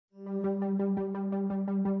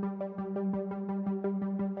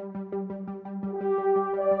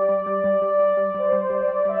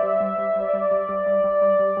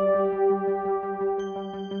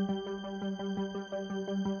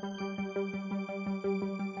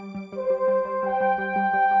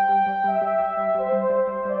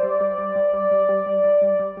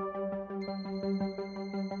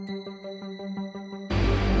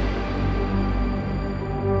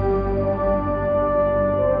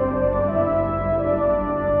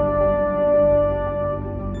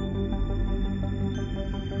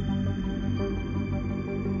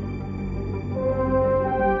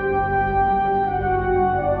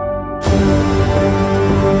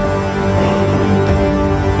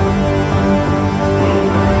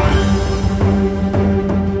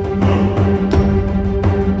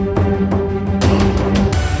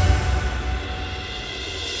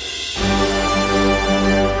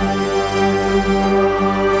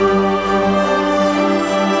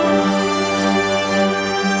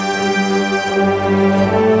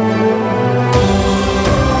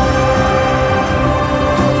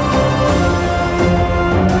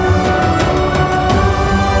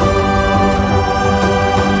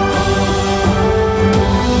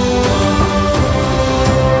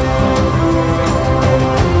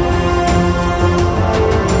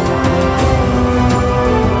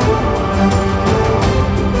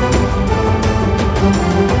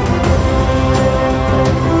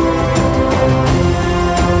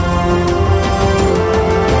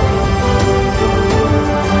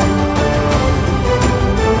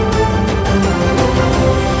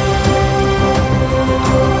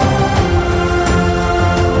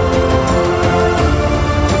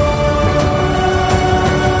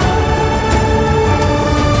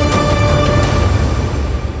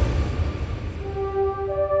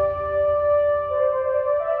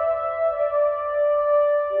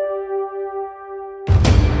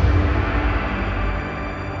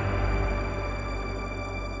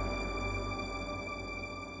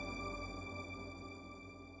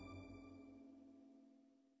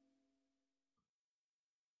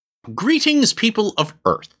Greetings, people of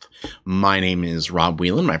Earth. My name is Rob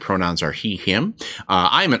Whelan. My pronouns are he, him.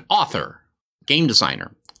 I'm an author, game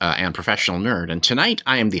designer, and professional nerd. And tonight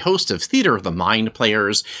I am the host of Theater of the Mind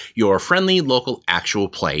Players, your friendly local actual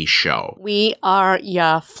play show. We are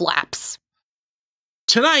ya flaps.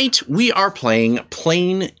 Tonight we are playing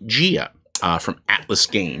Planegea from Atlas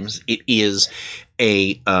Games. It is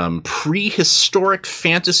a prehistoric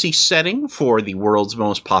fantasy setting for the world's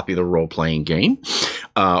most popular role-playing game.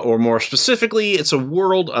 Or more specifically, it's a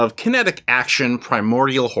world of kinetic action,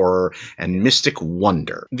 primordial horror, and mystic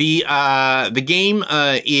wonder. The game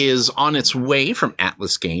is on its way from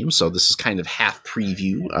Atlas Games, so this is kind of half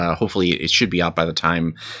preview. Hopefully it should be out by the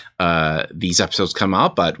time these episodes come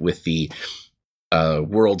out, but with the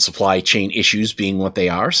world supply chain issues being what they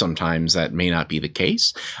are, sometimes that may not be the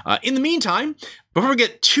case. In the meantime, before we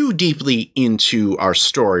get too deeply into our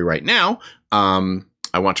story right now,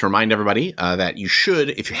 I want to remind everybody that you should,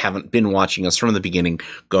 if you haven't been watching us from the beginning,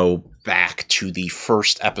 go back to the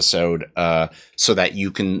first episode so that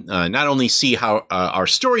you can not only see how our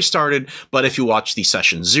story started, but if you watch the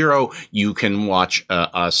session 0, you can watch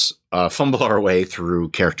us fumble our way through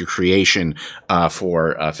character creation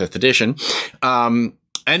for 5th edition.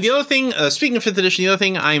 And the other thing, speaking of 5th edition, the other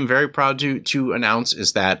thing I am very proud to announce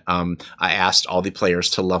is that I asked all the players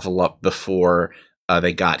to level up before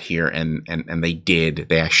they got here, and they did.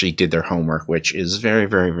 They actually did their homework, which is very,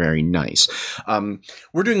 very, very nice.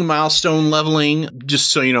 We're doing milestone leveling.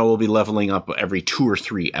 Just so you know, we'll be leveling up every 2 or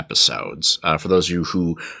 3 episodes for those of you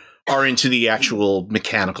who are into the actual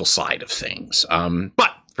mechanical side of things.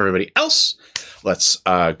 But for everybody else, let's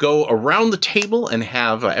go around the table and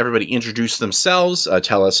have everybody introduce themselves.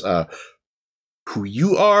 Tell us who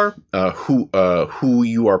you are, who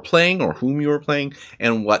you are playing or whom you are playing,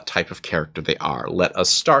 and what type of character they are. Let us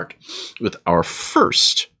start with our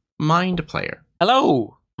first mind player.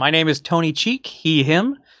 Hello, my name is Tony Cheek, he,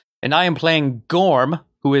 him, and I am playing Gorm,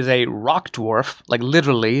 who is a rock dwarf, like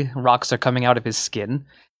literally rocks are coming out of his skin,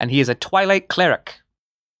 and he is a twilight cleric.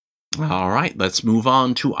 All right, let's move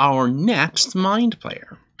on to our next mind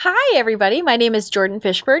player. Hi, everybody. My name is Jordan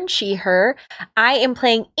Fishburne, she, her. I am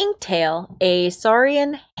playing Inktail, a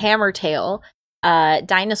Saurian hammertail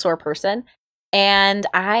dinosaur person, and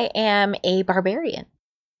I am a barbarian.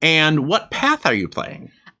 And what path are you playing?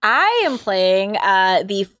 I am playing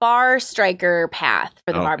the Far Striker path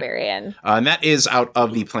for the barbarian. And that is out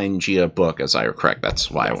of the Planegea book, as I correct. That's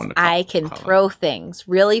why I wanted to I can throw things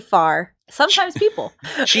really far. Sometimes people.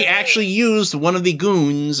 She actually used one of the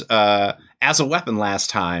goons as a weapon last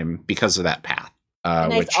time because of that path. A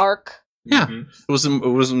nice arc. Yeah. It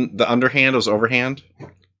wasn't the underhand, it was overhand.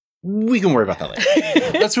 We can worry about that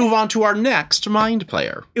later. Let's move on to our next mind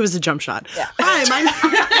player. It was a jump shot. Yeah. Hi,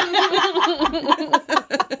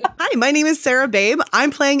 my name is Sarah Babe.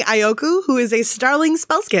 I'm playing Ioku, who is a Starling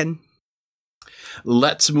Spellskin.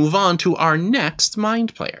 Let's move on to our next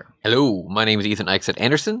mind player. Hello, my name is Ethan Eichset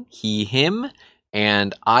Anderson, he, him,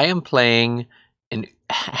 and I am playing an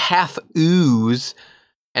half ooze,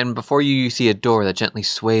 and before you see a door that gently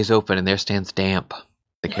sways open, and there stands Damp,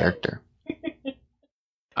 the character.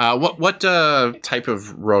 What type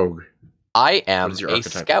of rogue? I am a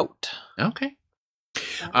archetype? scout. Okay.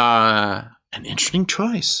 An interesting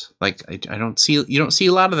choice. Like you don't see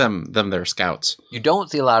a lot of them they're scouts. You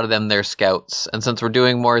don't see a lot of them, they're scouts, and since we're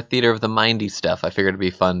doing more Theater of the Mindy stuff, I figured it'd be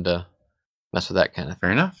fun to mess with that kind of thing.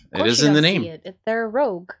 Fair enough. It is in the name. They're a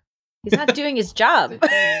rogue. He's not doing his job.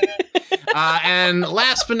 And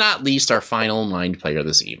last but not least, our final mind player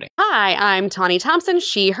this evening. Hi, I'm Tawny Thompson,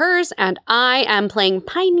 she, hers, and I am playing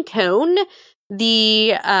Pinecone,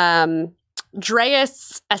 the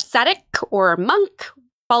Dreus ascetic or monk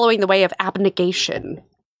following the way of abnegation.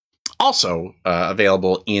 Also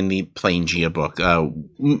available in the Planegea book.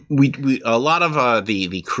 We a lot of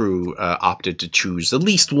the crew opted to choose at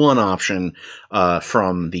least one option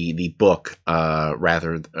from the book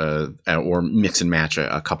rather or mix and match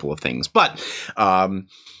a couple of things. But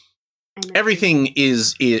everything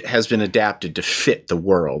has been adapted to fit the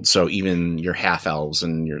world. So even your half elves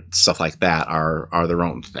and your stuff like that are their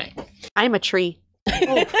own thing. I'm a tree.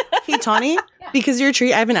 Hey, Tawny, because you're a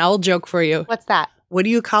tree, I have an owl joke for you. What's that? What do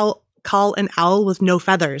you call an owl with no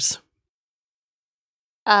feathers?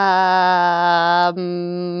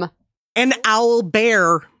 An owl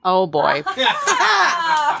bear. Oh boy.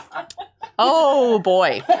 Oh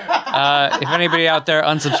boy. If anybody out there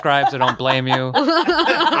unsubscribes, I don't blame you.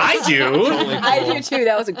 I do. I do too.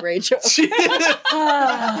 That was a great joke.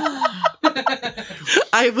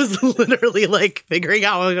 I was literally like figuring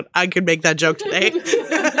out how I could make that joke today.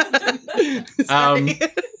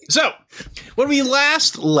 So, when we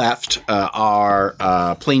last left our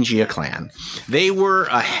Planegea clan, they were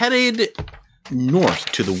headed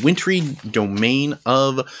north to the wintry domain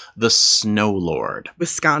of the Snow Lord.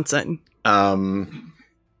 Wisconsin. And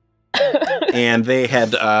they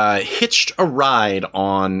had hitched a ride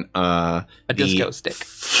on a disco stick.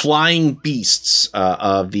 Flying beasts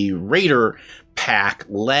of the Raider pack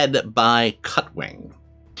led by Cutwing.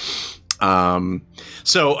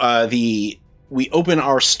 We open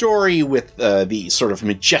our story with the sort of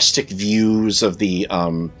majestic views of the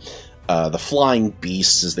flying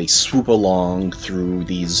beasts as they swoop along through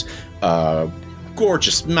these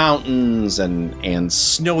gorgeous mountains and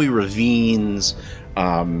snowy ravines.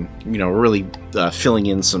 Really filling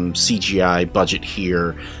in some CGI budget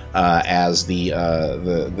here as the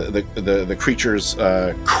creatures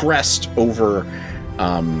crest over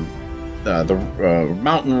the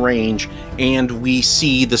mountain range, and we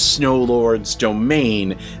see the Snow Lord's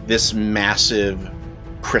domain, this massive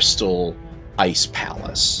crystal ice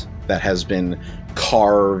palace that has been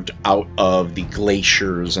carved out of the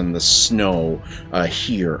glaciers and the snow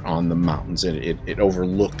here on the mountains. It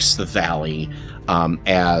overlooks the valley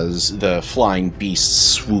as the flying beasts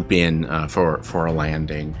swoop in for a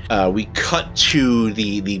landing. We cut to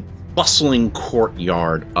the bustling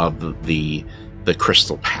courtyard of the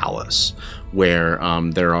Crystal Palace, where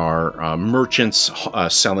there are merchants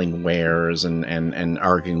selling wares and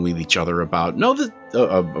arguing with each other about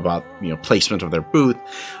placement of their booth.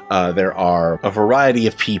 There are a variety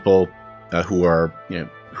of people who are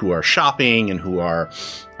shopping and who are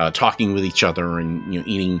talking with each other and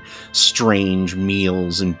eating strange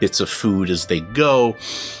meals and bits of food as they go.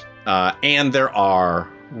 And there are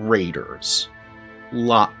raiders,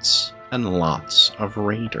 lots and lots of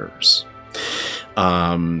raiders.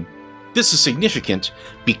 This is significant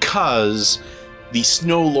because the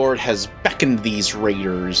Snow Lord has beckoned these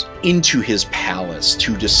raiders into his palace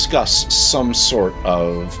to discuss some sort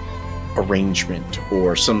of arrangement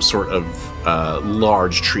or some sort of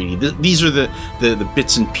large treaty. These are the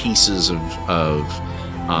bits and pieces of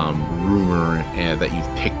rumor that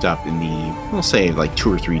you've picked up in we'll say like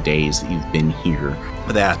 2 or 3 days that you've been here,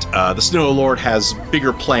 that the Snow Lord has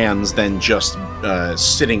bigger plans than just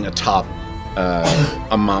sitting atop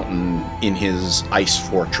a mountain in his ice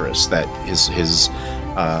fortress, that his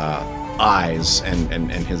eyes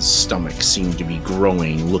and his stomach seem to be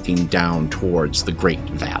growing, looking down towards the Great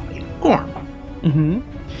Valley. Gorm,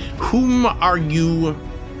 whom are you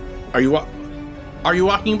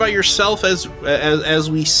walking by yourself as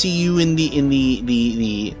we see you in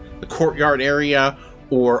the courtyard area,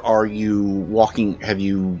 or are you walking?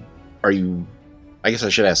 I guess I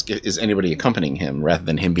should ask, is anybody accompanying him rather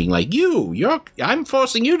than him being like, I'm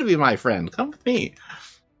forcing you to be my friend. Come with me.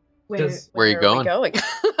 Where are you going? Where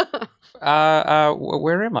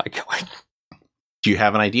am I going? Do you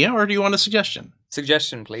have an idea, or do you want a suggestion?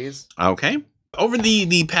 Suggestion, please. Okay. Over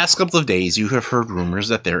the past couple of days, you have heard rumors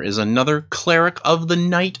that there is another cleric of the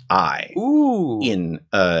Night Eye in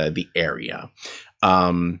the area.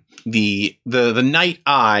 The Night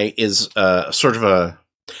Eye is sort of a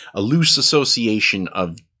loose association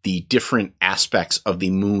of the different aspects of the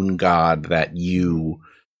moon god that you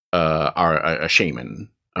are a shaman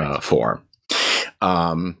for.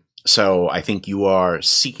 So I think you are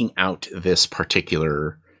seeking out this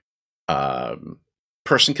particular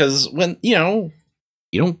person because when you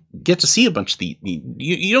don't get to see a bunch of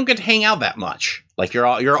you don't get to hang out that much. Like you're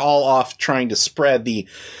all off trying to spread the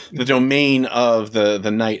domain of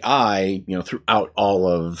the Night Eye throughout all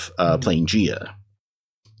of Planegea.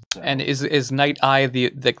 And is Night Eye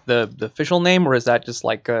the official name, or is that just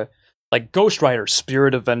like Ghost Rider,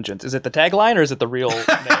 Spirit of Vengeance? Is it the tagline, or is it the real name?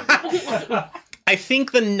 I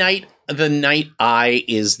think the Night Eye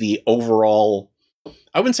is the overall,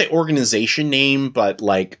 I wouldn't say organization name, but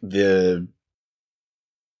that's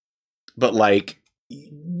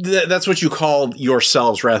what you call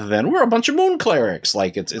yourselves rather than we're a bunch of moon clerics.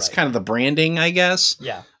 Like it's kind of the branding, I guess.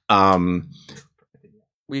 Yeah.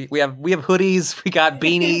 We have hoodies, we got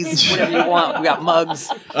beanies, whatever you want. We got mugs.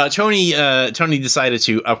 Tony decided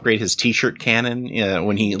to upgrade his t-shirt cannon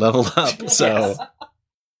when he leveled up. So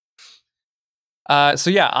So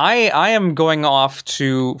yeah, I am going off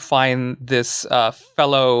to find this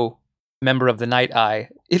fellow member of the Night Eye.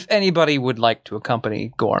 If anybody would like to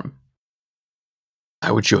accompany Gorm.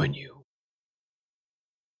 I would join you.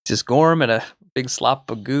 Just Gorm and a big slop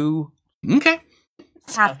of goo. okay.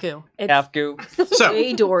 Half goo. It's Half goo. So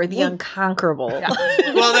Ador the Unconquerable.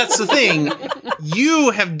 well, that's the thing. You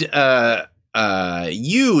have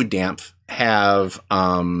you Dampf have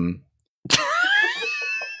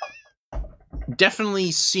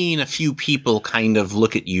definitely seen a few people kind of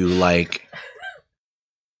look at you like,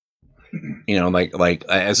 you know, like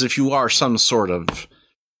as if you are some sort of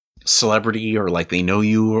celebrity or like they know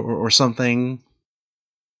you or something.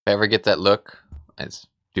 If I ever get that look, I just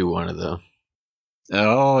do one of the.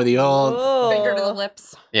 Oh, the old, Finger to the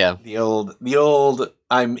lips. Yeah. the old.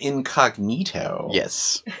 I'm incognito.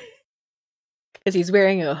 Yes. Because he's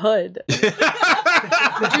wearing a hood.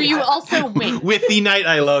 Do you also wink? With the Night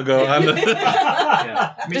Eye logo on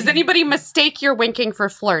the. Does anybody mistake your winking for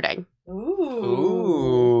flirting?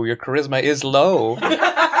 Ooh, your charisma is low.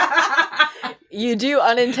 You do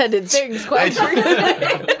unintended things quite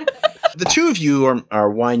frequently. The two of you are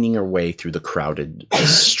winding your way through the crowded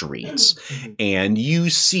streets, and you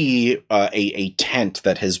see a tent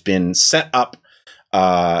that has been set up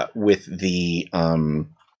with the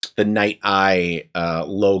Night Eye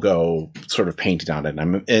logo sort of painted on it.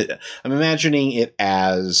 I'm imagining it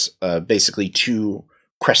as basically two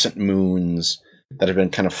crescent moons that have been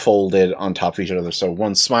kind of folded on top of each other. So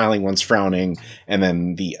one's smiling, one's frowning, and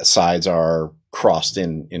then the sides are crossed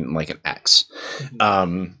in like an X.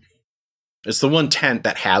 It's the one tent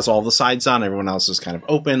that has all the sides on. Everyone else is kind of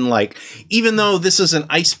open. Like, even though this is an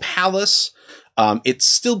ice palace, it's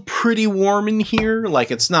still pretty warm in here. Like,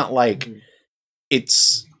 it's not like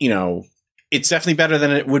it's, you know, it's definitely better than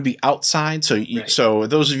it would be outside. So, so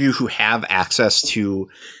those of you who have access to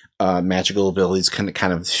magical abilities can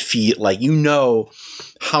kind of feel like, you know,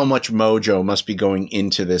 how much mojo must be going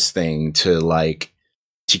into this thing to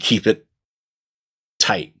keep it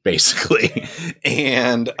tight, basically.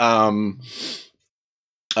 And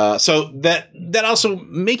so that also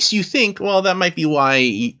makes you think, well, that might be why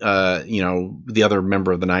you know, the other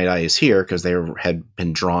member of the Night Eye is here, because they had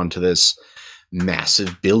been drawn to this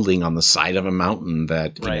massive building on the side of a mountain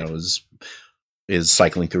that you know is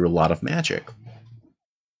cycling through a lot of magic.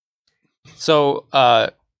 So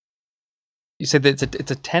you said that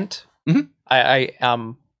it's a tent? Mhm. I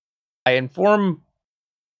inform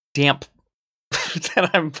Damp that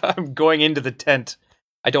I'm going into the tent.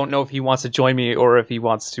 I don't know if he wants to join me or if he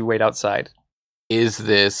wants to wait outside. Is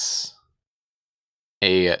this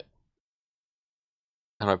a? I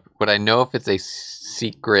don't know, would I know if it's a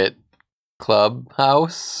secret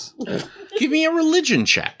clubhouse? Give me a religion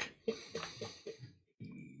check.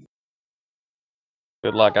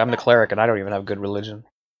 Good luck. I'm the cleric and I don't even have good religion.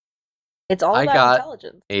 It's all I about got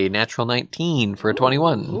intelligence. a natural 19 for a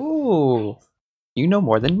 21. Ooh. You know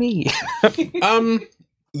more than me.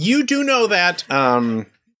 You do know that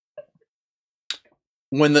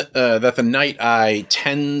when that the Night Eye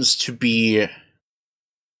tends to be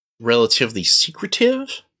relatively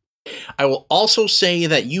secretive. I will also say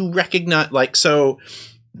that you recognize, like, so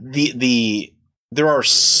there are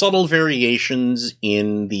subtle variations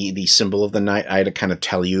in the symbol of the Night Eye to kind of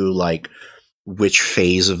tell you like which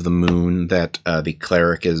phase of the moon that the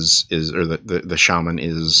cleric is or the shaman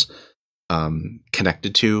is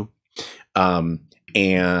connected to.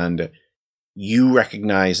 And you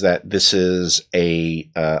recognize that this is a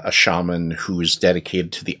shaman who is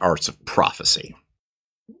dedicated to the arts of prophecy.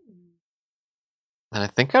 And I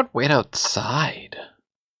think I'd wait outside.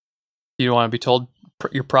 You don't want to be told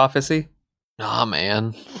your prophecy? Nah,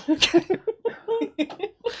 man.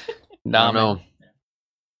 Nah, No.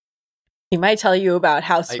 He might tell you about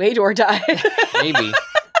how Swador died. Maybe.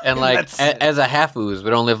 And like, as a half ooze, we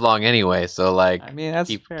don't live long anyway. So like, I mean,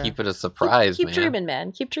 that's fair. keep it a surprise, Keep man. dreaming,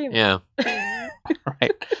 man. Keep dreaming. Yeah.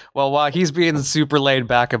 Right. Well, while he's being super laid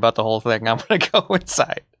back about the whole thing, I'm gonna go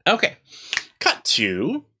inside. Okay. Cut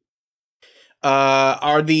to.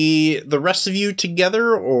 Are the rest of you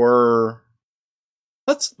together, or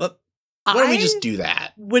why don't we just do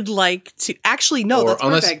that? Would like to actually no, Or that's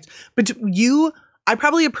unless- perfect. But I'd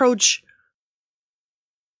probably approach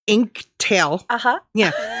Inktail. Uh-huh.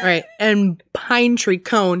 Yeah, right. And Pine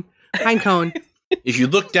Cone. If you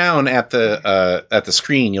look down at the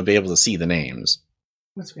screen, you'll be able to see the names.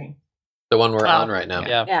 What screen? The one we're on right now.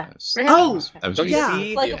 Yeah. Yeah. Oh, That was Don't you Yeah.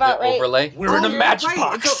 see? It's like The about right. overlay. We're in a you're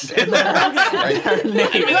matchbox. right. Right.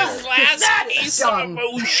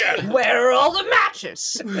 Where are all the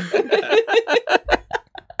matches?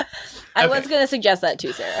 I was going to suggest that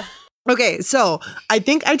too, Sarah. Okay, so I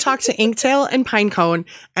think I talked to Inktail and Pinecone,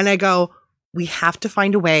 and I go, we have to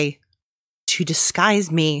find a way to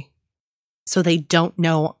disguise me so they don't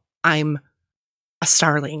know I'm a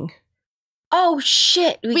starling. Oh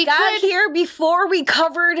shit! We We got could- here before we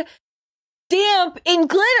covered damp in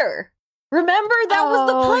glitter. Remember that was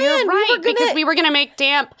the plan. You're right, we were gonna... because we were gonna make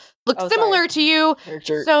damp look Oh, similar sorry. to you,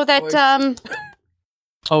 so that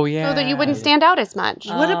Oh yeah. so that you wouldn't stand out as much.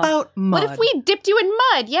 Uh, What about mud? What if we dipped you in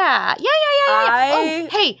mud? Yeah. I- Oh,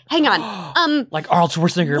 hey, hang on. Like Arnold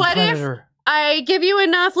Schwarzenegger in What if- Predator. I give you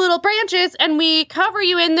enough little branches, and we cover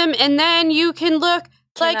you in them, and then you can look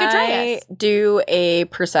like Can a I Dryas. do a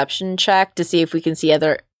perception check to see if we can see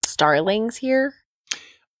other starlings here?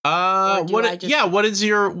 Or do What? I just- Yeah. What is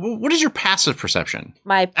your passive perception?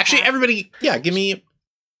 My Actually, pass- everybody, give me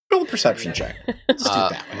roll a perception check. Let's do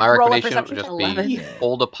that. My Roll a recommendation would perception just check. be 11.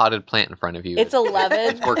 hold a potted plant in front of you. It's 11.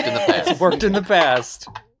 It's worked in the past. It's worked in the past.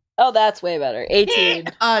 Oh, that's way better. 18.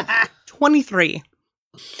 23.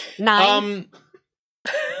 9.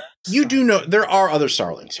 You do know there are other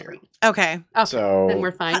starlings here. Okay. Okay, So then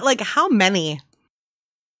we're fine. Like, how many?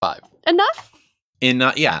 5. Enough?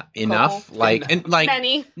 enough. Couple.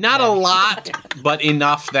 Many. not a lot, but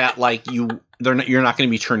enough that you're not going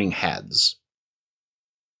to be turning heads.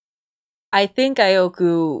 I think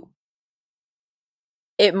Ioku.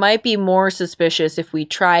 It might be more suspicious if we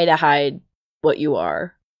try to hide what you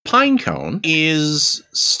are. Pinecone is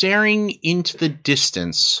staring into the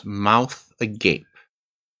distance, mouth agape.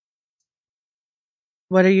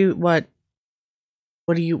 What are you?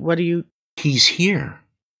 He's here.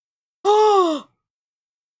 Oh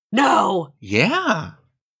no! Yeah.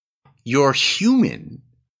 Your human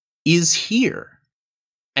is here.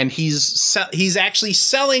 And he's actually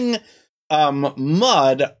selling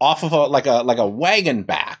mud off of a wagon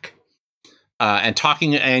back. And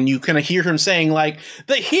talking, and you kind of hear him saying,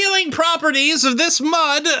 the healing properties of this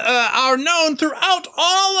mud are known throughout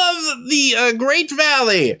all of the Great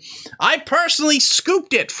Valley. I personally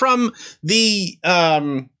scooped it from the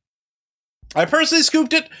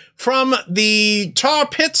tar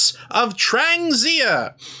pits of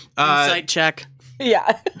Trangzia. Insight check.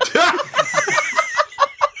 Yeah.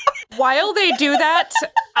 While they do that,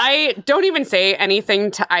 I don't even say anything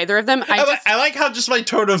to either of them. I like how just my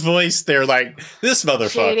tone of voice, they're like, this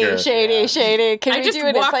motherfucker. Shady. Can I we just do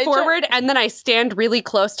an walk insight forward, and then I stand really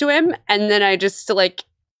close to him, and then I just Do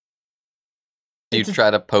you try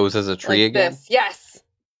to pose as a tree again? this. Yes.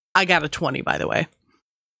 I got a 20, by the way.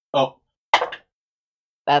 Oh,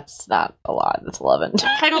 That's not a lot. That's 11.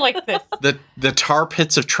 Kind of like this. the tar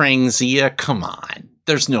pits of Trangzia? Come on.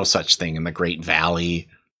 There's no such thing in the Great Valley.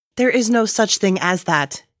 There is no such thing as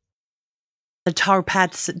that. The tar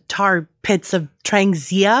pits of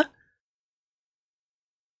Trangzia?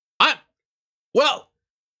 Well,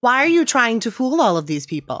 Why are you trying to fool all of these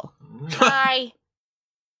people? Hi.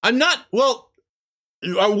 I'm not. Well,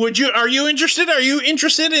 are you interested? Are you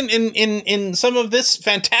interested in some of this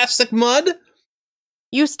fantastic mud?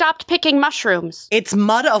 You stopped picking mushrooms. It's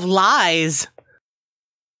mud of lies.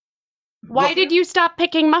 Why did you stop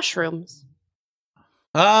picking mushrooms?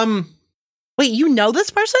 Wait, you know this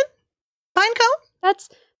person? Pinecone? That's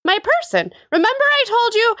my person. Remember I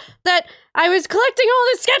told you that I was collecting all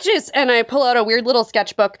the sketches, and I pull out a weird little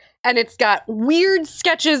sketchbook, and it's got weird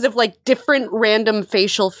sketches of different random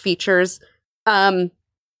facial features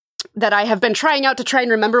that I have been trying out to try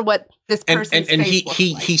and remember what this person's and face looks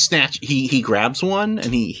like. he grabs one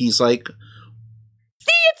and he's like,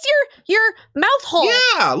 See, it's your mouth hole.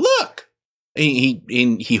 yeah, look.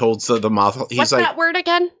 And he holds the mouth. He's What's like, that word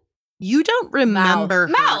again? You don't remember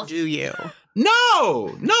her, Mouth. do you?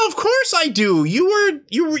 no, of course I do. You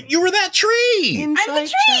were that tree. Inside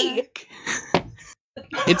tree. check.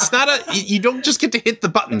 It's not you don't just get to hit the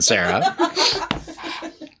button, Sarah.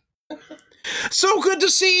 So good to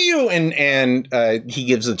see you. And he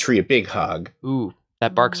gives the tree a big hug. Ooh,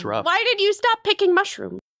 that bark's rough. Why did you stop picking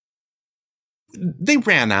mushrooms? They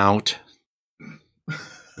ran out,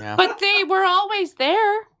 Yeah. But they were always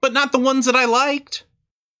there. but not the ones that I liked.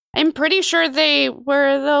 I'm pretty sure they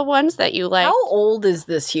were the ones that you liked. How old is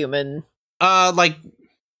this human? Like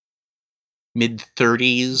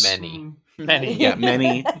mid-30s. Many. Yeah,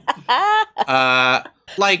 many.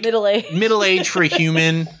 Like Middle age. middle age for a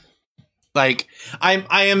human. Like I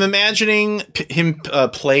am imagining him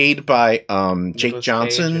played by Jake Nicolas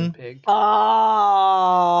Johnson. Cage and Pig.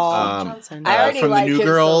 Oh. Johnson. I already from like the New him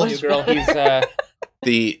Girl. so New much. girl, he's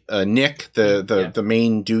The Nick, the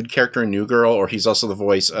main dude character in New Girl, or he's also the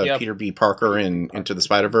voice of Yep. Peter B. Parker in Into the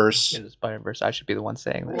Spider-Verse. in the Spider-Verse. I should be the one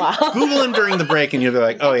saying that. Wow. Google him during the break, and you'll be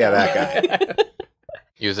like, "Oh yeah, that guy."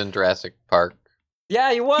 He was in Jurassic Park.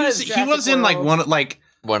 Yeah, he was. He was in like one like.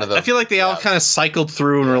 One of the. I feel like they all kind of cycled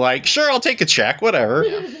through and were like, "Sure, I'll take a check, whatever."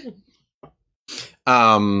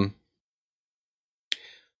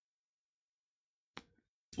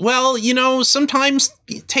 Well, sometimes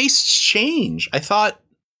tastes change. I thought,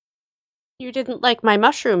 You didn't like my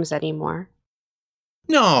mushrooms anymore.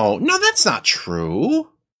 no, that's not true.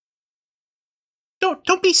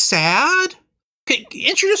 Don't be sad. Okay,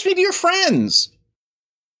 introduce me to your friends.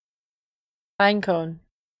 Pinecone.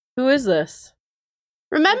 Who is this?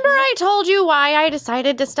 Remember I told you why I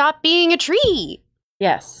decided to stop being a tree?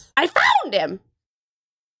 Yes. I found him!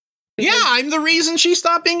 Yeah, I'm the reason she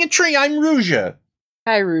stopped being a tree. I'm Ruja.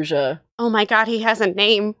 Hi, Ruja. Oh my god, he has a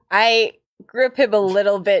name. I grip him a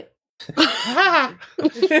little bit. Nice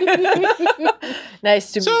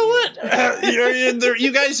to meet So you. what are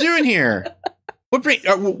you guys doing here? What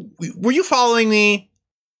were you following me?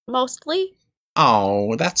 Mostly?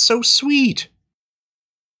 Oh, that's so sweet.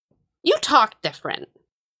 You talk different.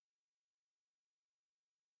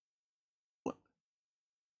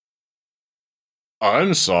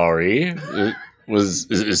 I'm sorry.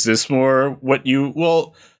 Is this more what you?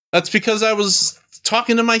 Well, that's because I was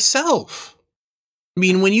talking to myself. I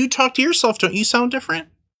mean, when you talk to yourself, don't you sound different?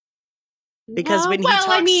 Because when he well, talks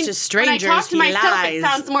I mean, to strangers, when I talk to he myself, lies. it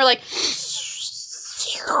sounds more like.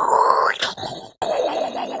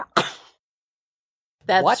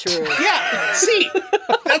 That's What? true. Yeah. See,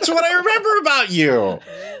 that's what I remember about you.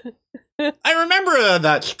 I remember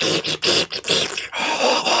that.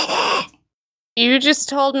 You just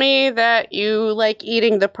told me that you like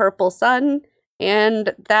eating the purple sun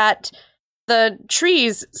and that the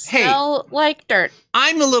trees smell like dirt.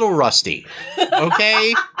 I'm a little rusty.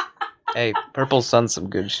 Okay. Hey, Purple Sun's some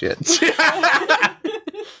good shit.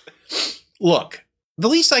 Look, the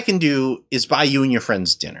least I can do is buy you and your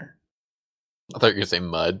friends dinner. I thought you were going to say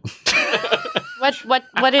mud.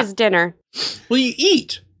 What is dinner? Well, you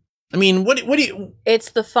eat. I mean, what do you?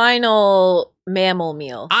 It's the final mammal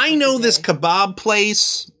meal. I know this kebab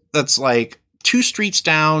place that's like 2 streets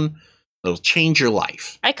down. It'll change your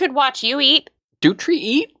life. I could watch you eat. Do tree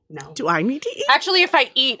eat? No. Do I need to eat? Actually, if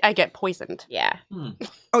I eat, I get poisoned. Yeah.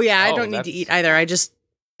 Oh yeah, I Oh, don't need to that's- eat either. I just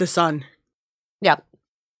the sun.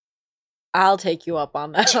 I'll take you up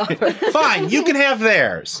on that offer. Fine, you can have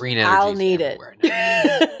theirs. Green energy. I'll need it.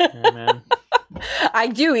 Yeah, man. I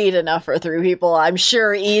do eat enough for 3 people, I'm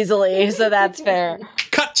sure, easily, so that's fair.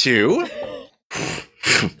 Cut to.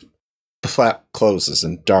 The flap closes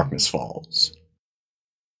and darkness falls.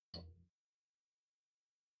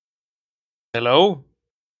 Hello?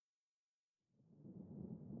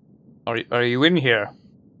 Are you in here?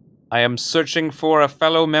 I am searching for a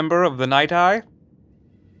fellow member of the Night Eye.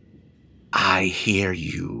 I hear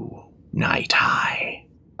you, Night Eye.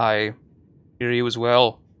 I hear you as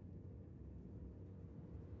well.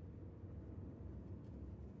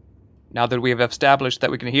 Now that we have established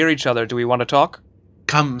that we can hear each other, do we want to talk?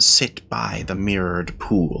 Come sit by the mirrored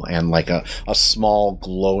pool, and like a small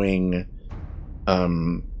glowing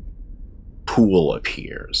pool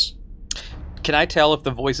appears. Can I tell if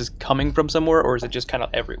the voice is coming from somewhere, or is it just kind of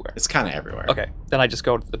everywhere? It's kind of everywhere. Okay, then I just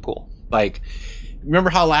go to the pool. Like, remember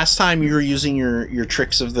how last time you were using your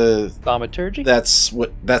tricks of the? Thaumaturgy? That's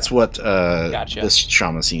what Gotcha. this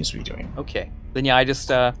shaman seems to be doing. Okay. Then yeah, I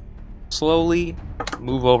just slowly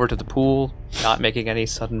move over to the pool, not making any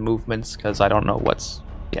sudden movements, because I don't know what's...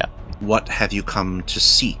 Yeah. What have you come to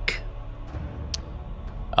seek?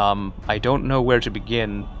 I don't know where to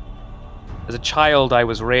begin. As a child, I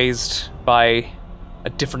was raised by a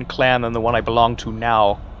different clan than the one I belong to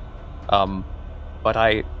now. But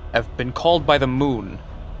I have been called by the moon,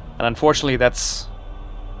 and unfortunately that's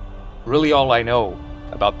really all I know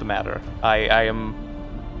about the matter. I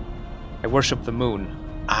worship the moon.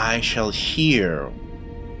 I shall hear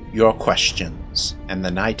your questions, and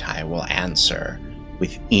the Night Eye will answer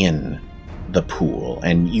within the pool.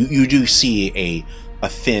 And you do see a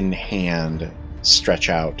thin hand stretch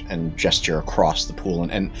out and gesture across the pool,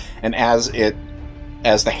 and as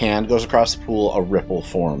the hand goes across the pool, a ripple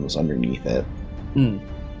forms underneath it.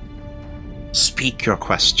 Speak your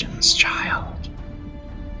questions, child.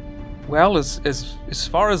 Well, as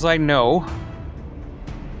far as I know,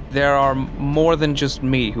 there are more than just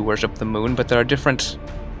me who worship the moon, but there are different,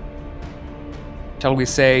 shall we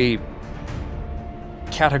say,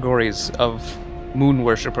 categories of moon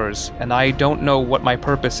worshippers, and I don't know what my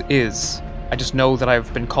purpose is. I just know that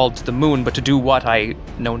I've been called to the moon, but to do what, I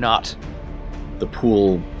know not. The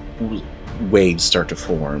pool waves start to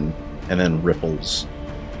form, and then ripples.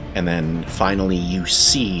 And then finally you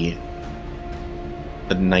see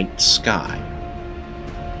the night sky.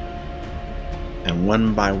 And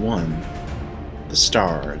one by one, the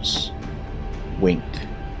stars wink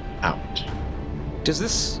out. Does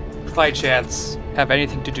this, by chance, have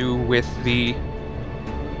anything to do with the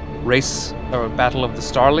race or battle of the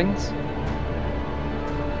starlings?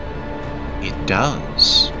 It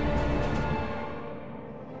does.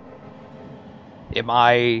 Am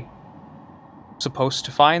I supposed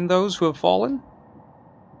to find those who have fallen?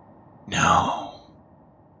 No.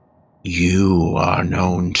 You are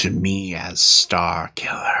known to me as Star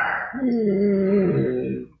Killer.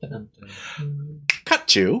 Cut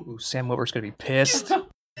to. Ooh, Sam Wilbur's gonna be pissed.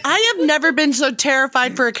 I have never been so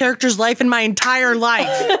terrified for a character's life in my entire life.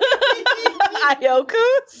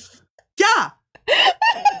 Ioku's? Yeah.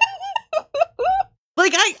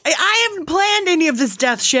 Like, I haven't planned any of this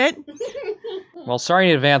death shit. Well, sorry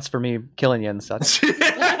in advance for me killing you and such.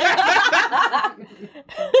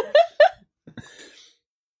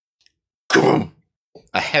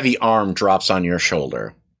 A heavy arm drops on your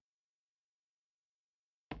shoulder.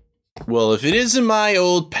 Well, if it isn't my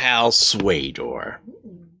old pal Swaydor.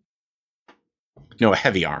 No, a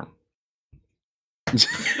heavy arm. No,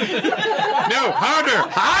 harder!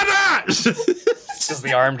 Harder! Does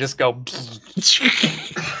the arm just go...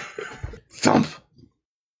 Thump.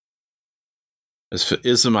 This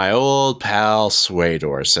isn't my old pal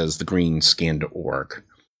Swaydor, says the green-skinned orc.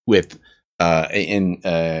 With,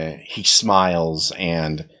 he smiles,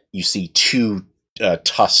 and you see two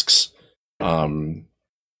tusks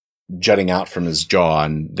jutting out from his jaw,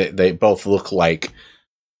 and they both look like...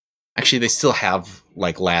 Actually, they still have,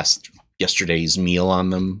 like, yesterday's meal on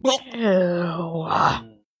them. Ew.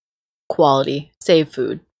 Quality. Save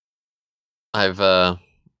food. I've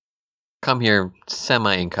come here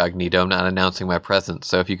semi-incognito, not announcing my presence,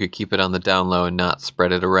 so if you could keep it on the down low and not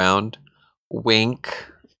spread it around. Wink.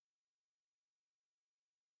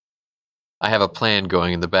 I have a plan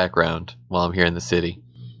going in the background while I'm here in the city.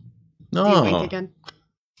 Do you wink again?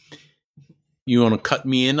 You want to cut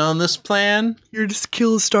me in on this plan? You're just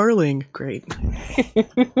kill a starling. Great.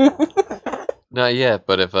 Not yet,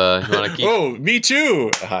 but if you want to keep... Oh, me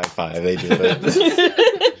too! A high five, they do it.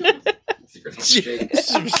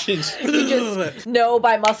 You just know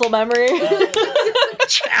by muscle memory.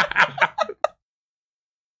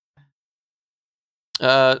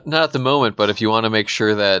 Not at the moment, but if you want to make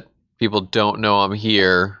sure that people don't know I'm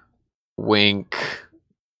here, wink.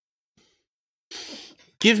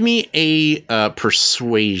 Give me a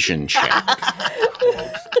persuasion check.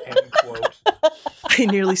 I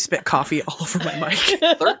nearly spit coffee all over my mic.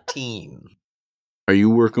 13. Are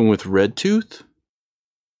you working with Red Tooth?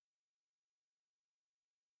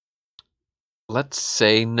 Let's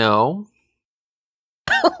say no.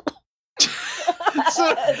 so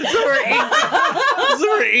where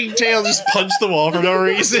Inktail just punched the wall for no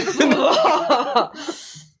reason.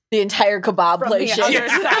 The entire kebab From place. the other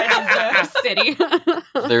side of the city.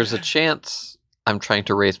 There's a chance I'm trying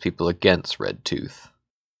to raise people against Red Tooth.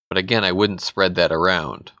 But again, I wouldn't spread that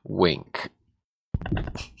around. Wink.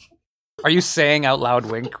 Are you saying out loud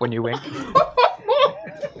wink when you wink?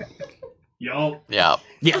 Yo. Yeah.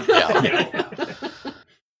 Yeah.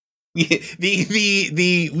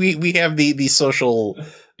 We have the social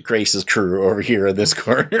graces crew over here in this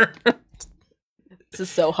corner. This is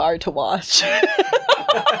so hard to watch.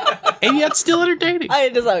 And yet still entertaining.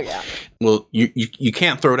 Yeah. Well, you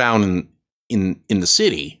can't throw down in the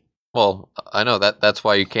city. Well, I know that's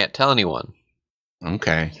why you can't tell anyone.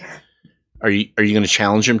 Okay. Are you going to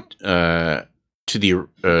challenge him to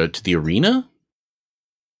the arena?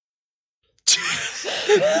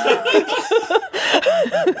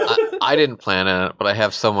 I didn't plan on it, but I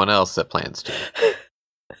have someone else that plans to.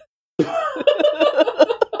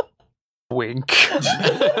 Wink.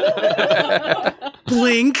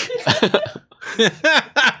 Blink.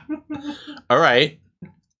 All right.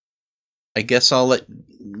 I guess I'll let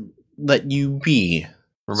you be.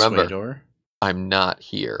 Remember, Swaydor. I'm not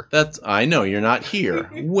here. I know you're not here.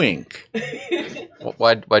 Wink.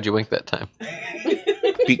 Why'd you wink that time?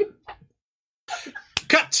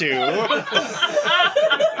 Cut to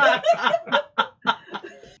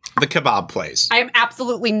the kebab place. I am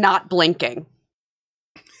absolutely not blinking.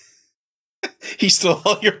 He stole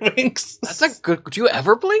all your winks. That's a good. Could you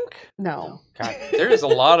ever blink? No. God, there is a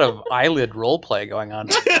lot of eyelid roleplay going on.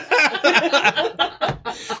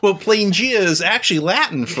 Well, Planegea is actually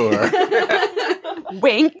Latin for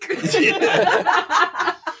Wink.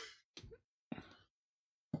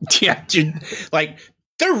 Yeah, dude, like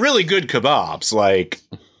they're really good kebabs. Like,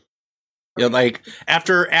 you know, like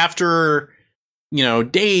after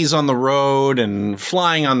days on the road and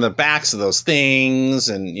flying on the backs of those things,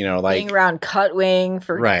 and like Being around Cutwing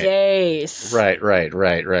for days. Right.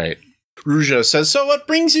 Ruja says, "So, what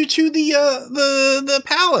brings you to the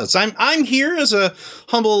palace? I'm here as a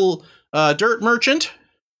humble dirt merchant.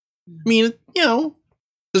 I mean,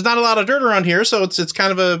 there's not a lot of dirt around here, so it's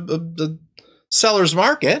kind of a seller's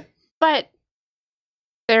market. But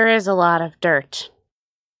there is a lot of dirt.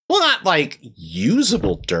 Well, not like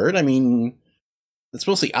usable dirt. I mean, it's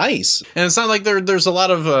mostly ice, and it's not like there's a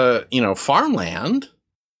lot of farmland."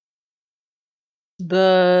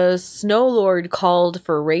 The Snow Lord called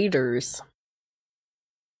for raiders.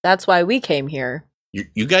 That's why we came here.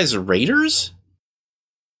 You guys are raiders?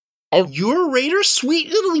 I- You're a raider? Sweet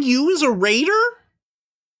little you is a raider?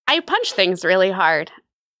 I punch things really hard.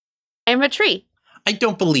 I'm a tree. I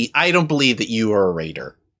don't believe that you are a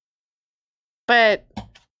raider. But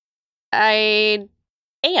I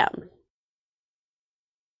am.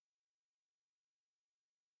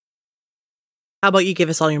 How about you give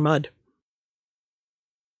us all your mud?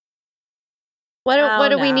 What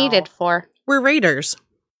do we need it for? We're raiders.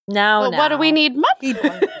 Now, What do we need mud He,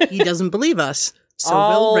 for? he doesn't believe us, so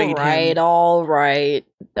we'll raid him. All right.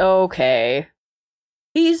 Okay.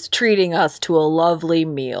 He's treating us to a lovely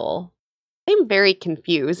meal. I'm very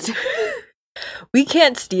confused. We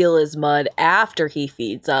can't steal his mud after he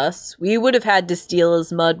feeds us. We would have had to steal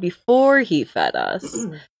his mud before he fed us.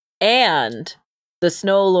 And the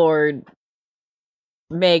Snow Lord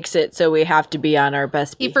makes it so we have to be on our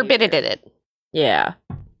best He behavior. forbidden it. Yeah.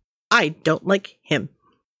 I don't like him.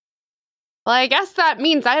 Well, I guess that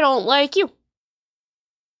means I don't like you.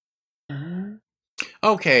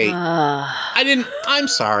 Okay. I'm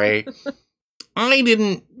sorry. I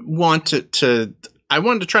didn't want to I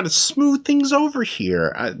wanted to try to smooth things over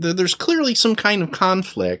here. There's clearly some kind of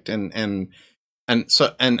conflict, and that's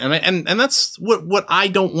what I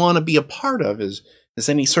don't want to be a part of is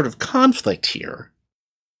any sort of conflict here.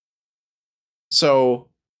 So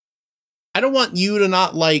I don't want you to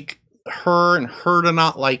not like her and her to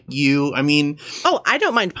not like you. I mean, I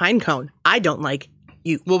don't mind Pinecone. I don't like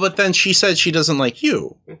you. well, but then she said she doesn't like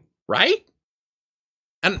you, right?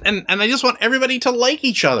 And I just want everybody to like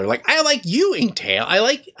each other. Like, I like you, Inktail.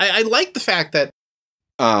 I like the fact that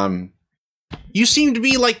you seem to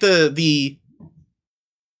be like the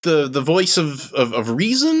voice of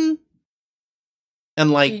reason,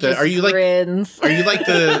 and like are you like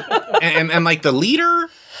the and like the leader?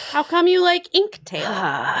 How come you like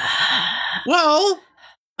Inktail? Well,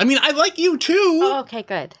 I mean, I like you too. Oh, okay,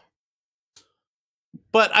 good.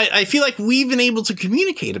 But I feel like we've been able to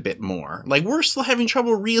communicate a bit more. Like, we're still having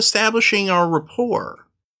trouble reestablishing our rapport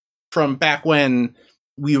from back when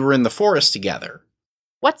we were in the forest together.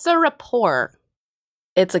 What's a rapport?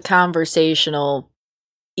 It's a conversational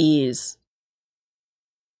ease.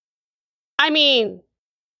 I mean,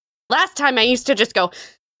 last time I used to just go.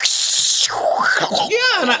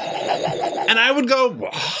 Yeah, and I would go.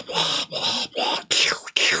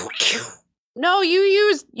 No, you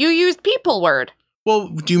used people word. Well,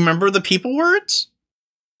 do you remember the people words?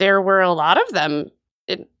 There were a lot of them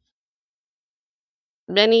in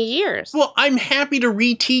many years. Well, I'm happy to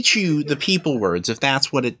reteach you the people words if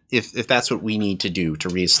that's what if that's what we need to do to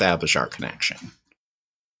reestablish our connection.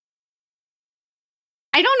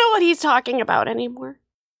 I don't know what he's talking about anymore.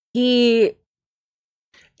 He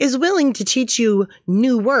is willing to teach you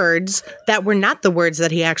new words that were not the words that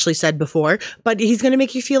he actually said before, but he's going to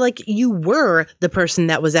make you feel like you were the person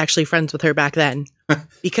that was actually friends with her back then.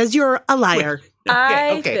 Because you're a liar.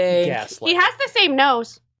 I think He has the same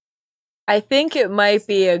nose. I think it might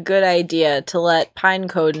be a good idea to let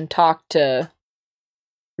Pinecone talk to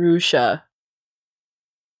Rusha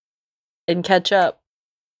and catch up.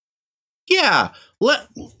 Yeah,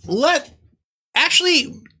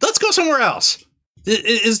 actually, let's go somewhere else.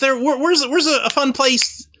 Is there where's a fun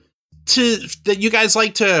place that you guys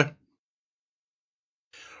like to?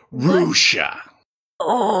 Rusha.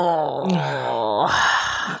 Oh,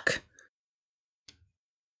 Fuck.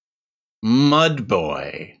 Mud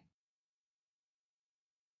Boy.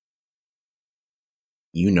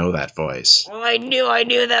 You know that voice. Oh, I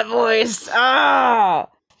knew that voice. Ah.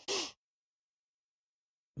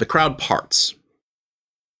 The crowd parts,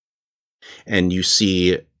 and you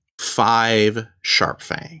see 5 sharp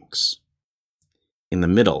fangs. In the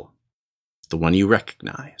middle, the one you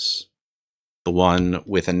recognize. The one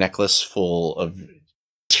with a necklace full of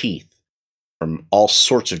teeth from all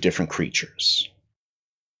sorts of different creatures.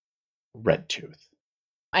 Red Tooth.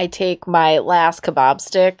 I take my last kebab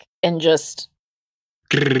stick and just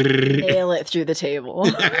nail it through the table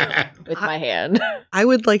with my hand. I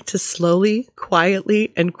would like to slowly,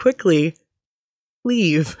 quietly, and quickly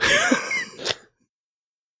leave.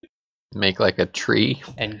 Make like a tree.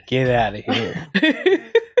 And get out of here.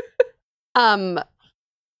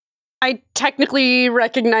 I technically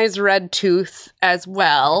recognize Red Tooth as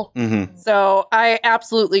well. Mm-hmm. So I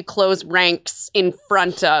absolutely close ranks in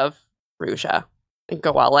front of Ruja and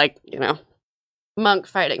go all like, monk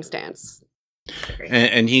fighting stance.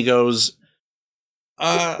 And he goes,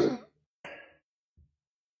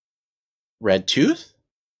 Red Tooth?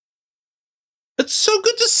 It's so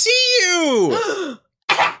good to see you!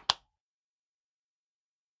 I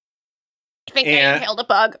think I inhaled a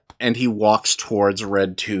bug. And he walks towards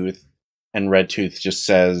Red Tooth, and Red Tooth just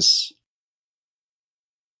says,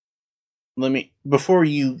 before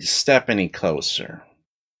you step any closer,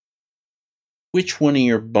 which one of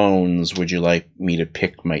your bones would you like me to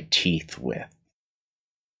pick my teeth with?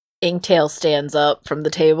 Inktail stands up from the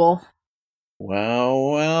table.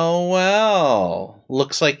 Well.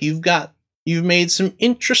 Looks like you've made some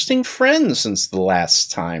interesting friends since the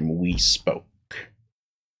last time we spoke.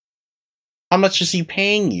 How much is he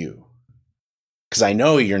paying you? Because I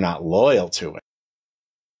know you're not loyal to it.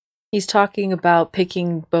 He's talking about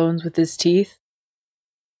picking bones with his teeth.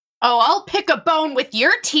 Oh, I'll pick a bone with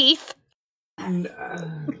your teeth. Thank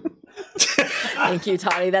you,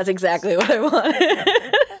 Tawny. That's exactly what I wanted.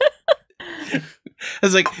 I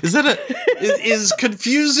was like, is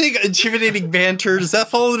confusing, intimidating banter, does that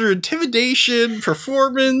fall under intimidation,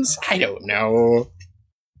 performance? I don't know.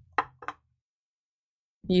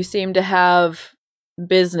 You seem to have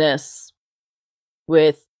business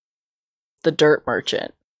with the dirt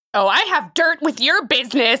merchant. Oh, I have dirt with your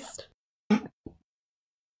business. This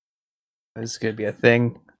is going to be a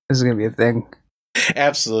thing.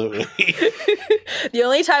 Absolutely. The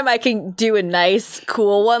only time I can do a nice,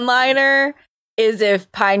 cool one-liner is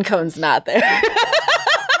if Pinecone's not there.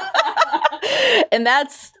 And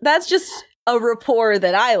that's just a rapport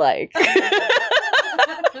that I like.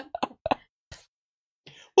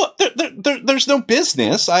 Well, there's no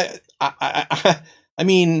business. I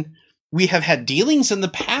mean, we have had dealings in the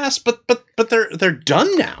past, but they're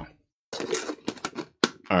done now.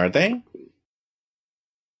 Are they?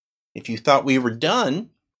 If you thought we were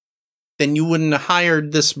done, then you wouldn't have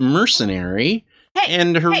hired this mercenary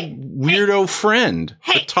and her weirdo friend,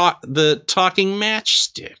 the talking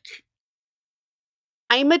matchstick.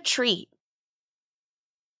 I'm a treat.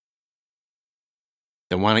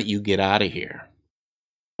 Then why don't you get out of here?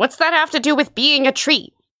 What's that have to do with being a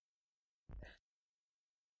treat?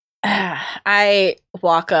 I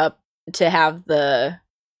walk up to have the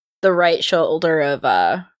right shoulder of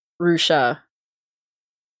Rusha.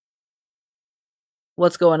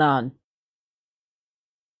 What's going on?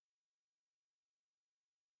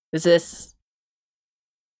 Is this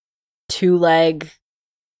two-leg,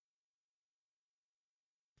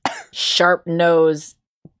 sharp-nosed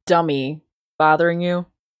dummy bothering you?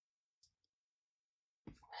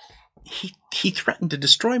 He threatened to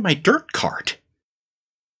destroy my dirt cart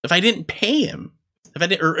if I didn't pay him.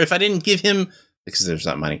 If I didn't give him, because there's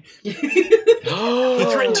not money. He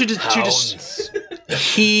threatened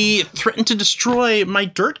he threatened to destroy my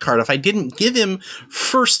dirt cart if I didn't give him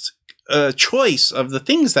first choice of the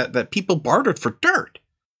things that people bartered for dirt.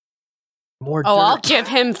 More dirt. Oh, I'll give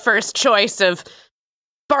him first choice of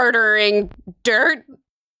bartering dirt.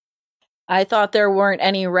 I thought there weren't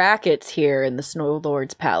any rackets here in the Snow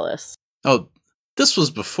Lord's palace. Oh, this was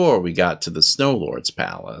before we got to the Snow Lord's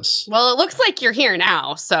palace. Well, it looks like you're here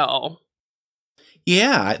now, so...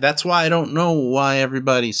 Yeah, that's why I don't know why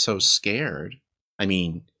everybody's so scared. I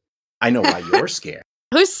mean, I know why you're scared.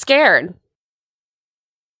 Who's scared?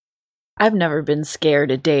 I've never been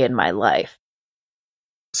scared a day in my life.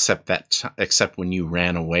 Except when you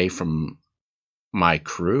ran away from my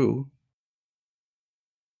crew.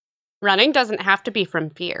 Running doesn't have to be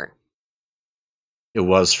from fear. It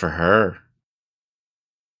was for her.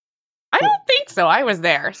 I don't think so. I was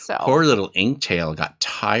there, so... Poor little Inktail got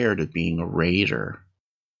tired of being a raider.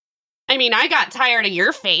 I mean, I got tired of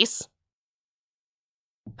your face.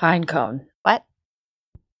 Pinecone. What?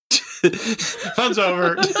 Fun's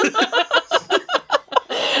over.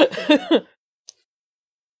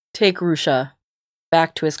 Take Rusha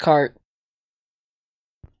back to his cart.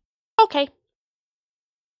 Okay.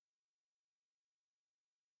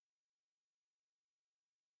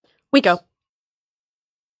 We go.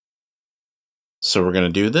 So we're going to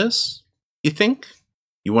do this? You think?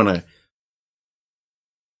 You want to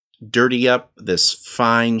dirty up this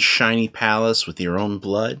fine, shiny palace with your own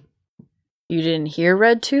blood? You didn't hear,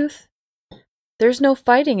 Redtooth? There's no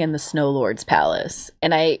fighting in the Snow Lord's palace.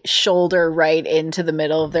 And I shoulder right into the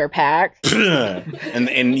middle of their pack.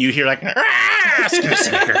 and you hear like...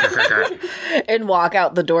 and walk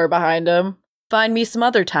out the door behind him. Find me some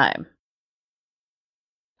other time.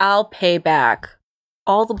 I'll pay back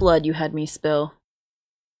all the blood you had me spill.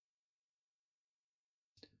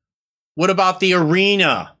 What about the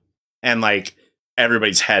arena? And like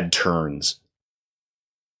everybody's head turns.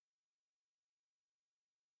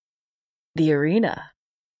 The arena.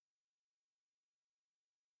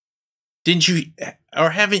 Didn't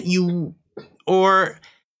you, or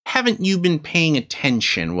haven't you been paying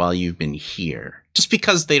attention while you've been here? Just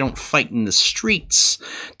because they don't fight in the streets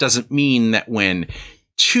doesn't mean that when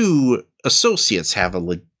two associates have a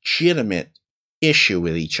legitimate issue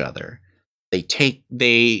with each other,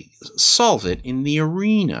 they solve it in the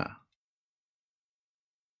arena.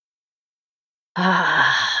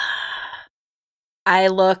 I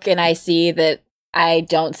look and I see that I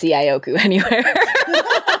don't see Ioku anywhere.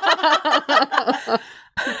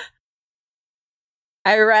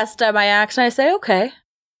 I rest on my action. I say, okay.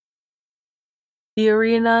 The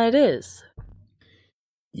arena it is.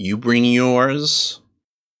 You bring yours.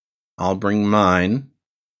 I'll bring mine.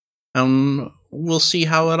 We'll see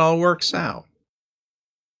how it all works out.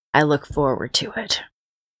 I look forward to it.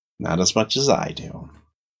 Not as much as I do.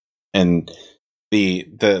 And the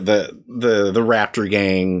raptor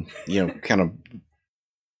gang, kind of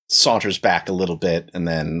saunters back a little bit, and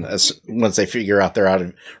then once they figure out they're out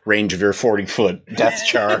of range of your 40-foot death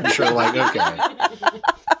charge, they're like, okay.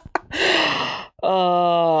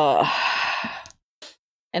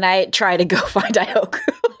 And I try to go find Ioku.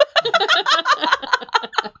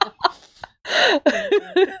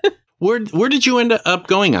 Where did you end up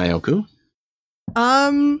going, Ioku?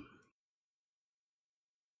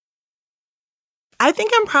 I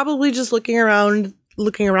think I'm probably just looking around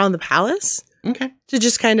the palace. Okay. To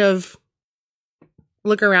just kind of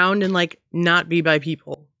look around and like not be by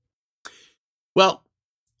people. Well,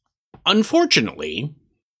 unfortunately,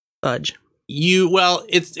 Fudge. So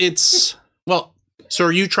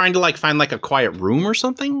are you trying to like find like a quiet room or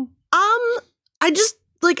something? I just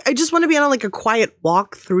want to be on like a quiet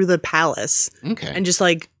walk through the palace. Okay. And just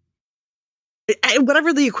like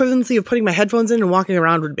whatever the equivalency of putting my headphones in and walking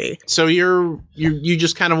around would be. So you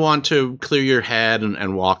just kind of want to clear your head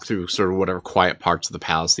and walk through sort of whatever quiet parts of the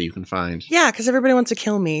palace that you can find. Yeah, because everybody wants to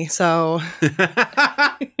kill me, so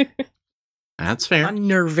that's fair.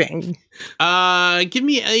 Unnerving. Give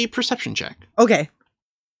me a perception check. Okay.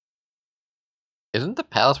 Isn't the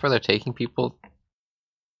palace where they're taking people?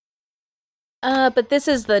 But this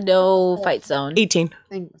is the no fight zone. 18.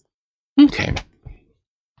 Okay.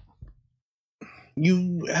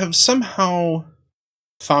 You have somehow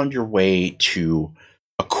found your way to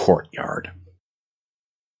a courtyard.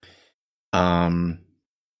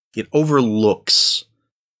 It overlooks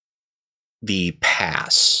the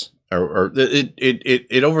pass, or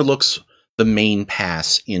it overlooks the main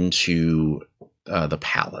pass into the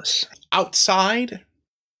palace. Outside,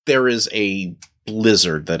 there is a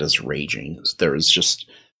blizzard that is raging. There is just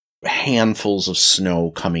handfuls of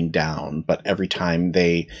snow coming down, but every time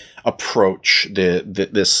they approach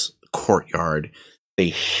this courtyard, they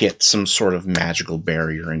hit some sort of magical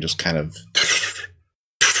barrier and just kind of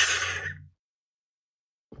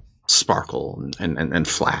sparkle and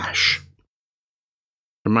flash.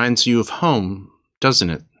 Reminds you of home,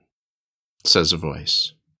 doesn't it? Says a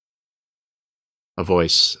voice. A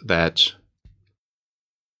voice that...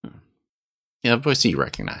 a voice that you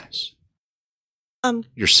recognize.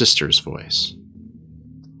 Your sister's voice.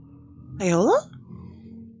 Iola?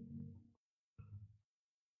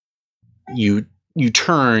 You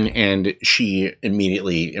turn and she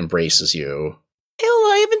immediately embraces you.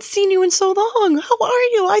 Iola, I haven't seen you in so long. How are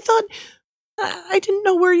you? I thought I didn't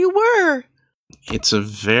know where you were. It's a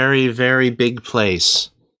very, very big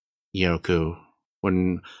place, Yoku.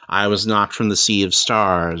 When I was knocked from the Sea of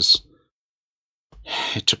Stars,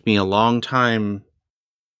 it took me a long time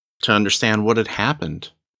to understand what had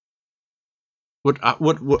happened.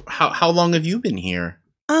 How long have you been here?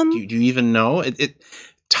 Do you even know?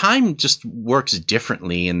 Time just works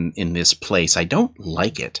differently in this place. I don't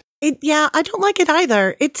like it. Yeah, I don't like it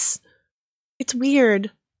either. It's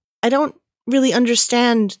weird. I don't really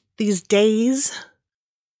understand these days.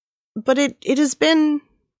 But it has been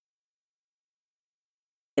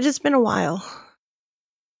a while.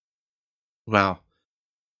 Well,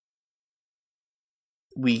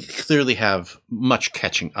 we clearly have much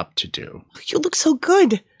catching up to do. You look so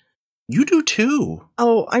good. You do too.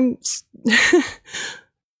 Oh,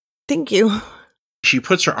 Thank you. She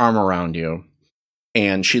puts her arm around you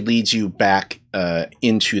and she leads you back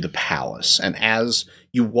into the palace. And as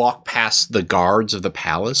you walk past the guards of the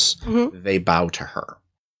palace, they bow to her.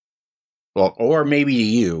 Well, or maybe to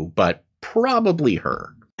you, but probably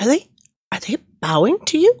her. Are they bowing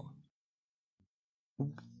to you?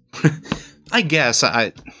 I guess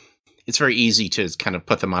it's very easy to kind of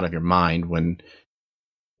put them out of your mind when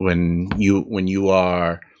you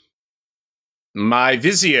are my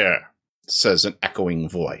vizier, says an echoing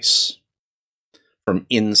voice from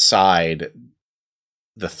inside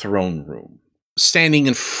the throne room, standing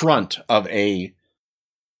in front of a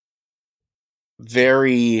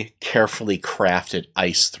very carefully crafted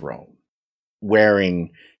ice throne,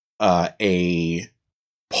 wearing a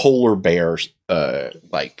polar bear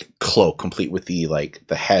like cloak, complete with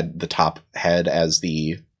the top head as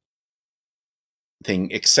the thing,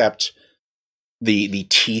 except the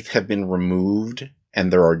teeth have been removed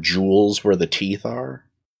and there are jewels where the teeth are.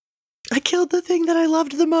 I killed the thing that I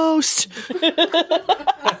loved the most.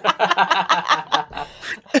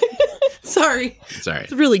 Sorry.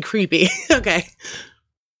 It's really creepy. Okay.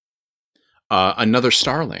 Another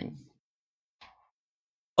starling.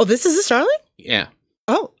 Oh, this is a starling? Yeah.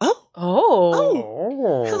 Oh.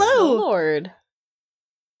 Hello. Lord.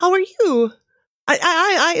 How are you?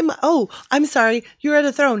 I'm sorry. You're at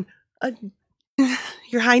a throne.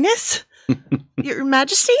 Your Highness? Your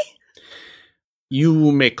Majesty?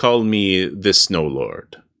 You may call me the Snow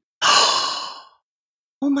Lord.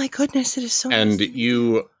 Oh my goodness, it is so And nice.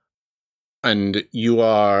 you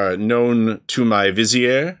are known to my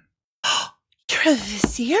vizier? You're a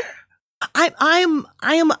vizier? I am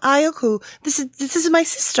Ayaku. This is my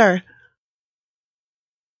sister.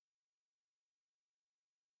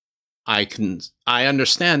 I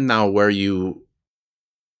understand now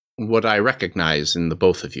what I recognize in the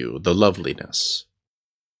both of you, the loveliness.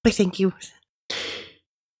 Why, thank you.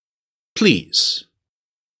 Please,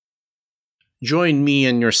 join me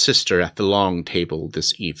and your sister at the long table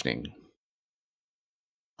this evening.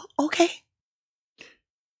 Okay.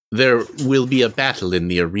 There will be a battle in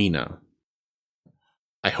the arena.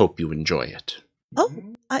 I hope you enjoy it.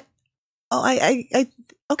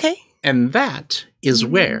 Okay. And that is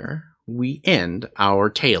where we end our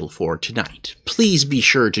tale for tonight. Please be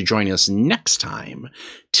sure to join us next time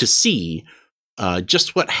to see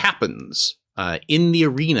just what happens in the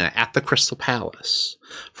arena at the Crystal Palace.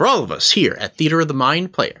 For all of us here at Theater of the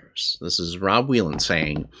Mind Players, this is Rob Whelan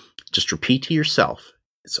saying, just repeat to yourself,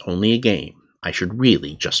 it's only a game. I should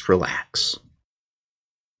really just relax.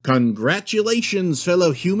 Congratulations,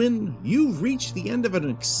 fellow human! You've reached the end of an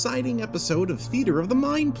exciting episode of Theater of the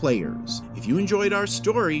Mind Players. If you enjoyed our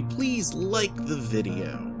story, please like the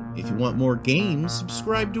video. If you want more games,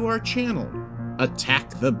 subscribe to our channel.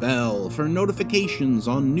 Attack the bell for notifications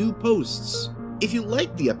on new posts. If you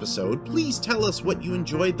liked the episode, please tell us what you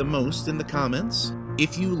enjoyed the most in the comments.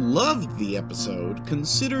 If you loved the episode,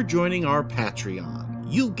 consider joining our Patreon.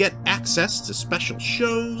 You'll get access to special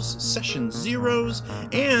shows, session zeros,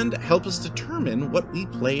 and help us determine what we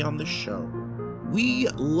play on the show. We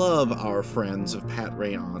love our friends of Pat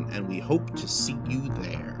Rayon, and we hope to see you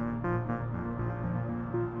there.